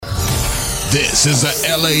This is a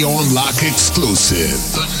LA on Lock exclusive.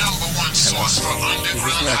 The #1 source for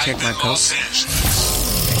underground check my Los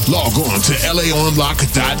Angeles. Log on to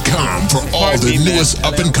LAonlock.com for all the newest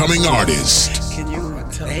up-and-coming artists. Can you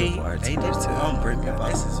tell they did too? Bring me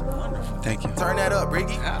about this is wonderful. Thank you. Turn that up,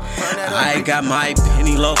 Ricky. I got my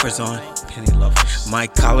penny loafers on. Penny loafers. My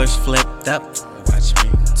collar's flipped up. Watch me.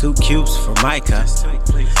 2 cubes for Micah.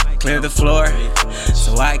 Clear the floor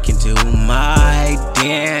so I can do my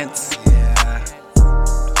dance.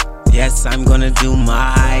 Yes, I'm gonna do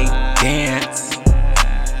my dance.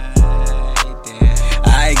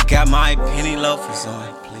 I got my penny loafers on.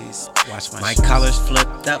 Please watch my collar's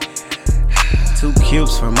flipped up. 2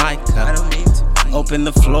 cubes for Micah. Open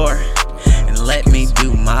the floor and let me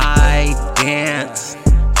do my dance.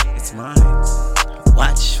 It's mine.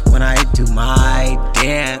 Watch when I do my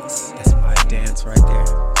dance. That's my dance right there.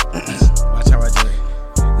 Watch how I do it.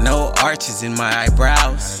 No arches in my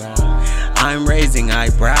eyebrows. I'm raising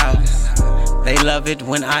eyebrows. They love it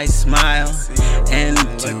when I smile and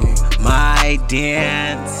do my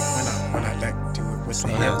dance. When I like do it with the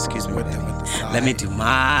hands, excuse me, let me do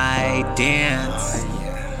my dance.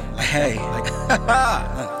 Hey,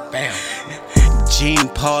 bam. Jean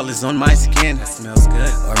Paul is on my skin. That smells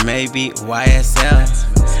good. Or maybe YSL.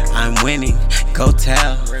 I'm winning. Go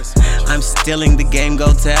tell. I'm stealing the game.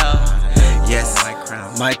 Go tell. Yes,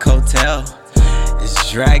 my coattail is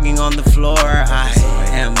dragging on the floor. I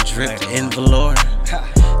am dripped in velour.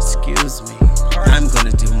 Excuse me. I'm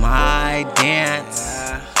gonna do my dance.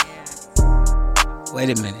 Wait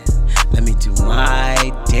a minute. Let me do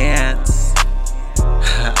my dance.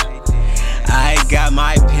 I got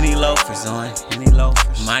my penny loafers on. Penny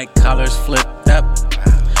loafers. My collar's flipped up.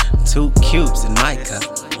 2 cubes in my cup.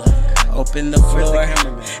 Open the floor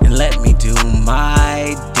and let me do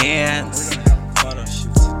my dance.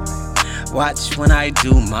 Watch when I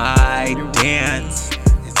do my dance.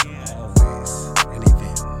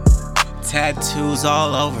 Tattoos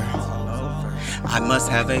all over. I must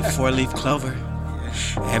have a 4-leaf clover.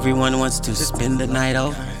 Everyone wants to spend the night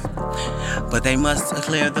over, but they must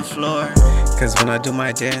clear the floor. Cause when I do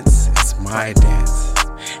my dance, it's my dance.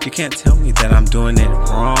 You can't tell me that I'm doing it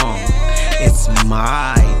wrong. It's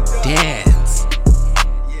my dance.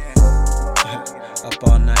 Up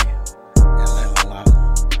all night.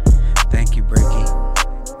 Thank you, Bricky.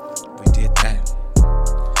 We did that.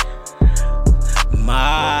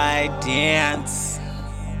 My dance.